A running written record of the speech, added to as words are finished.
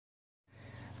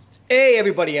Hey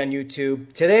everybody on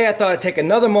YouTube. Today I thought I'd take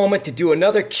another moment to do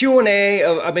another Q&A.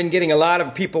 I've been getting a lot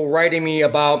of people writing me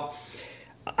about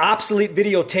obsolete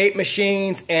videotape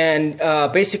machines and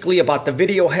basically about the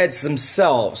video heads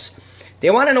themselves. They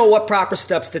want to know what proper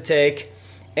steps to take,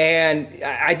 and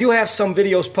I do have some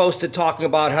videos posted talking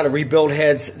about how to rebuild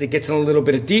heads that gets in a little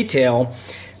bit of detail.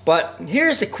 But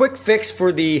here's the quick fix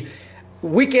for the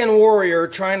weekend warrior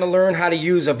trying to learn how to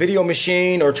use a video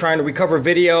machine or trying to recover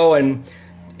video, and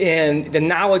the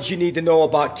knowledge you need to know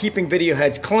about keeping video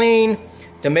heads clean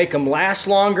to make them last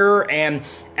longer. And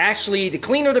actually, the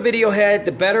cleaner the video head,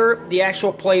 the better the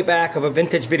actual playback of a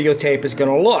vintage videotape is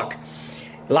going to look.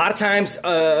 A lot of times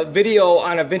video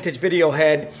on a vintage video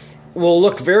head will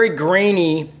look very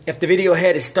grainy if the video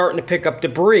head is starting to pick up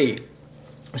debris.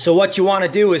 So what you want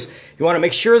to do is you want to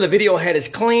make sure the video head is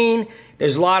clean.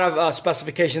 There's a lot of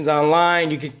specifications online.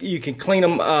 You can clean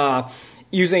them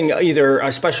using either a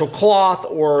special cloth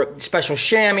or special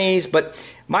chamois, but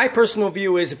my personal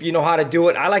view is if you know how to do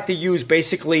it, I like to use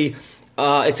basically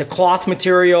it's a cloth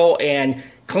material and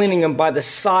cleaning them by the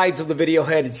sides of the video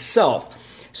head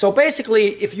itself. So basically,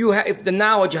 if the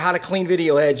knowledge of how to clean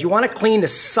video heads, you want to clean the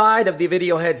side of the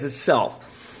video heads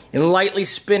itself and lightly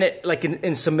spin it like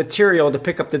in some material to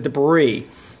pick up the debris.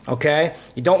 Okay?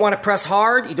 You don't want to press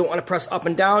hard, you don't want to press up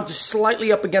and down, just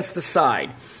slightly up against the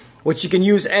side. Which you can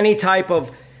use any type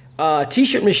of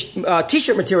t-shirt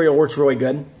material works really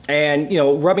good. And,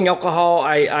 rubbing alcohol,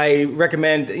 I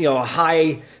recommend, a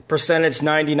high percentage,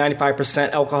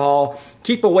 90-95% alcohol.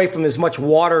 Keep away from as much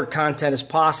water content as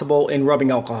possible in rubbing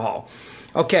alcohol.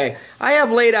 Okay, I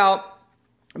have laid out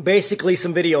basically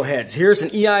some video heads. Here's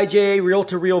an EIJ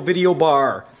reel-to-reel video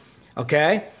bar.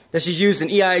 Okay? This is used in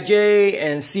EIJ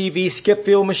and CV skip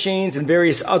field machines and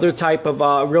various other type of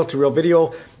reel-to-reel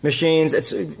video machines.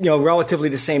 It's relatively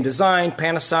the same design.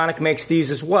 Panasonic makes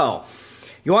these as well.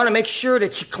 You want to make sure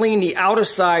that you clean the outer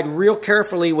side real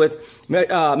carefully with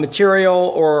material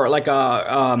or like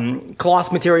a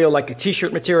cloth material, like a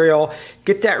t-shirt material.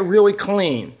 Get that really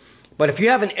clean. But if you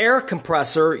have an air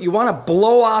compressor, you want to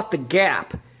blow out the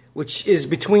gap, which is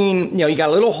between, you got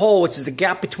a little hole, which is the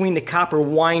gap between the copper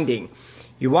winding.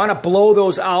 You want to blow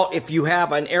those out if you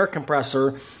have an air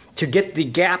compressor to get the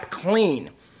gap clean.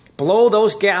 Blow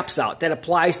those gaps out. That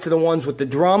applies to the ones with the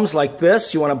drums like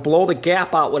this. You want to blow the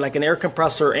gap out with like an air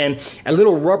compressor and a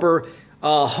little rubber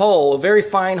hole, a very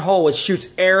fine hole which shoots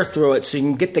air through it so you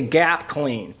can get the gap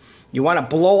clean. You want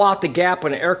to blow out the gap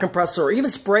with an air compressor or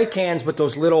even spray cans with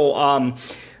those little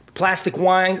plastic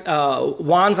wands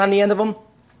on the end of them.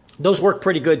 Those work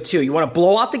pretty good too. You want to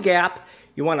blow out the gap.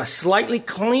 You want to slightly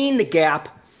clean the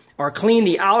gap or clean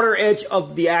the outer edge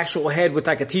of the actual head with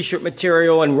like a t-shirt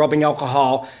material and rubbing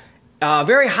alcohol.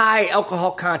 Very high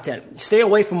alcohol content. Stay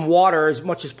away from water as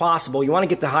much as possible. You want to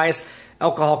get the highest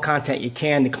alcohol content you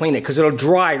can to clean it because it'll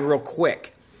dry real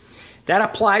quick. That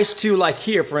applies to, like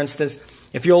here, for instance,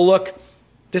 if you'll look,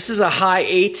 this is a high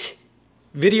 8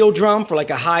 video drum for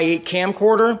like a high 8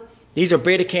 camcorder. These are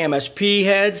Betacam SP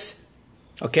heads.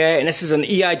 Okay, and this is an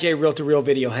EIJ reel-to-reel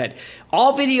video head.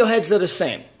 All video heads are the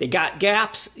same. They got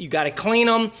gaps. You got to clean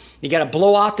them. You got to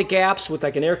blow out the gaps with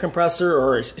like an air compressor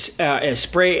or a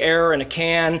spray air in a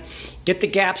can. Get the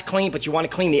gaps clean, but you want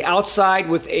to clean the outside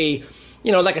with a,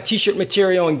 like a t-shirt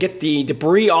material and get the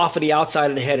debris off of the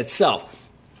outside of the head itself.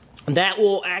 And that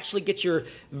will actually get your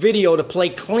video to play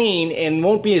clean and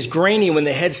won't be as grainy when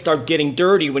the heads start getting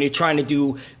dirty when you're trying to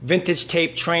do vintage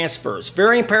tape transfers.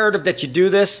 Very imperative that you do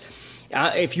this.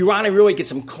 If you want to really get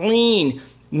some clean,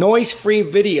 noise-free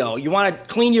video, you want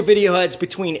to clean your video heads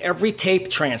between every tape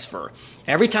transfer.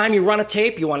 Every time you run a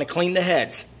tape, you want to clean the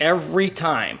heads. Every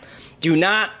time. Do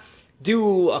not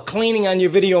do a cleaning on your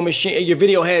video machine, your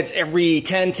video heads every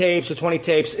 10 tapes or 20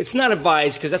 tapes. It's not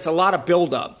advised because that's a lot of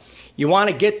buildup. You want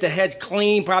to get the heads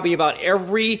clean probably about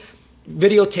every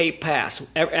videotape pass.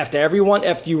 After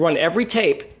you run every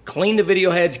tape, clean the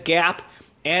video heads gap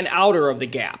and outer of the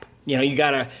gap. You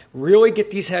got to really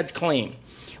get these heads clean.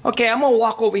 Okay, I'm going to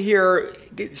walk over here.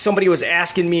 Somebody was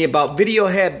asking me about video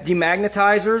head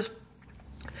demagnetizers.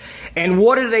 And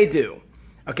what do?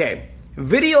 Okay,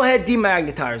 video head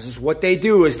demagnetizers, what they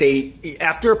do is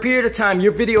after a period of time,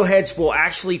 your video heads will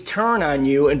actually turn on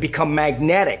you and become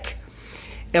magnetic.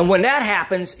 And when that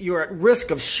happens, you're at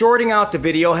risk of shorting out the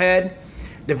video head.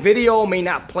 The video may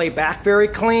not play back very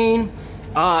clean.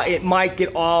 It might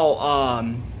get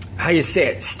all...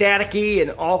 staticky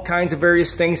and all kinds of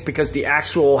various things because the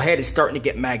actual head is starting to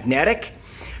get magnetic.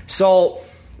 So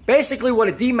basically what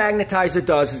a demagnetizer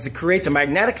does is it creates a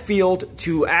magnetic field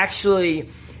to actually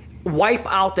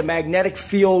wipe out the magnetic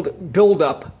field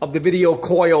buildup of the video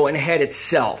coil and head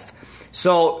itself.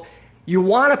 So you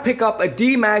want to pick up a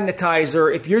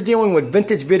demagnetizer if you're dealing with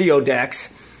vintage video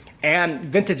decks and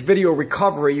vintage video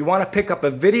recovery. You want to pick up a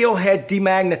video head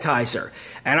demagnetizer,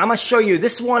 and I'm going to show you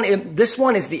this one. This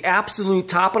one is the absolute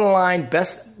top of the line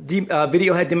best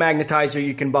video head demagnetizer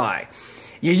you can buy.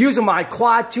 You use them on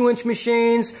quad 2-inch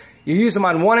machines. You use them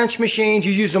on 1-inch machines.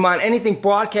 You use them on anything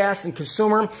broadcast and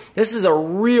consumer. This is a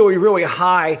really, really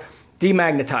high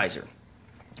demagnetizer.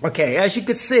 Okay, as you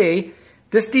can see,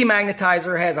 this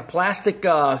demagnetizer has a plastic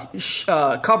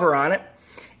cover on it,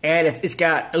 and it's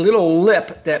got a little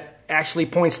lip that actually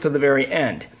points to the very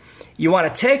end. You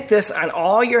want to take this on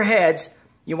all your heads.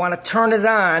 You want to turn it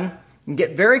on and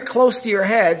get very close to your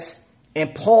heads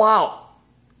and pull out.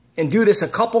 And do this a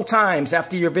couple times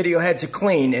after your video heads are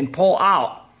clean, and pull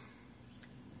out.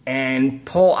 And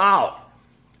pull out.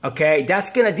 Okay,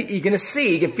 that's you're gonna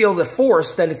see, you can feel the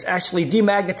force that it's actually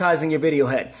demagnetizing your video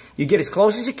head. You get as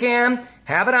close as you can,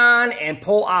 have it on, and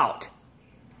pull out.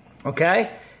 Okay,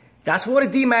 that's what a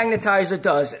demagnetizer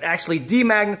does. It actually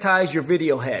demagnetizes your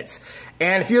video heads.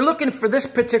 And if you're looking for this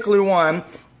particular one,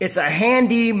 it's a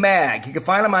handy mag. You can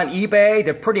find them on eBay.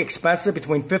 They're pretty expensive,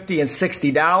 between $50 and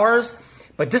 $60.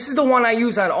 But this is the one I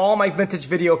use on all my vintage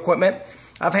video equipment.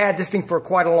 I've had this thing for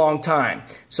quite a long time.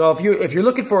 So if you're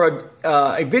looking for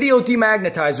a video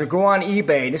demagnetizer, go on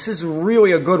eBay. This is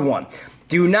really a good one.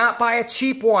 Do not buy a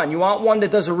cheap one. You want one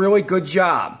that does a really good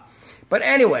job. But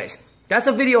anyways, that's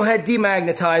a video head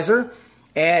demagnetizer,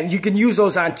 and you can use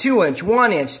those on 2-inch,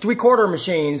 1-inch, 3/4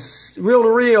 machines,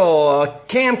 reel-to-reel,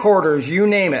 camcorders, you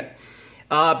name it.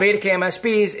 Betacam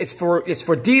SPs. It's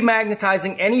for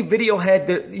demagnetizing any video head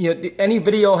that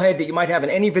you might have in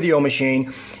any video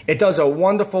machine. It does a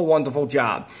wonderful, wonderful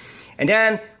job. And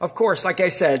then, of course, like I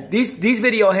said, these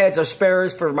video heads are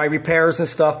spares for my repairs and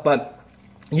stuff, but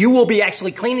you will be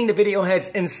actually cleaning the video heads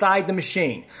inside the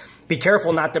machine. Be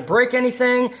careful not to break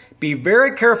anything. Be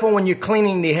very careful when you're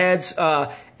cleaning the heads,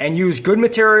 and use good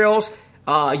materials.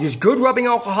 Use good rubbing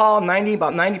alcohol,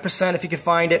 about 90% if you can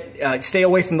find it. Stay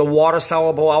away from the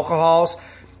water-soluble alcohols.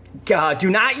 Do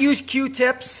not use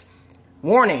Q-tips.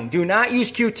 Warning, do not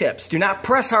use Q-tips. Do not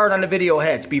press hard on the video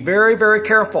heads. Be very, very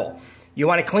careful. You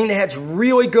want to clean the heads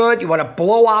really good. You want to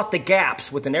blow out the gaps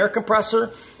with an air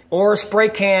compressor or a spray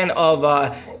can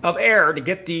of air to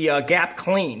get the gap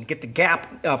clean, get the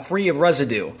gap free of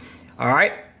residue. All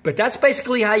right? But that's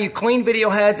basically how you clean video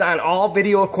heads on all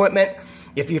video equipment.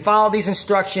 If you follow these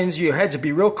instructions, your heads will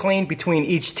be real clean between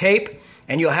each tape,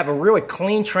 and you'll have a really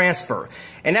clean transfer.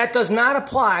 And that does not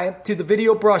apply to the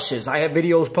video brushes. I have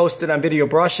videos posted on video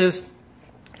brushes.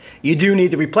 You do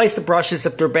need to replace the brushes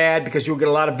if they're bad, because you'll get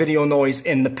a lot of video noise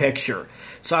in the picture.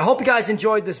 So I hope you guys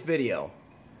enjoyed this video.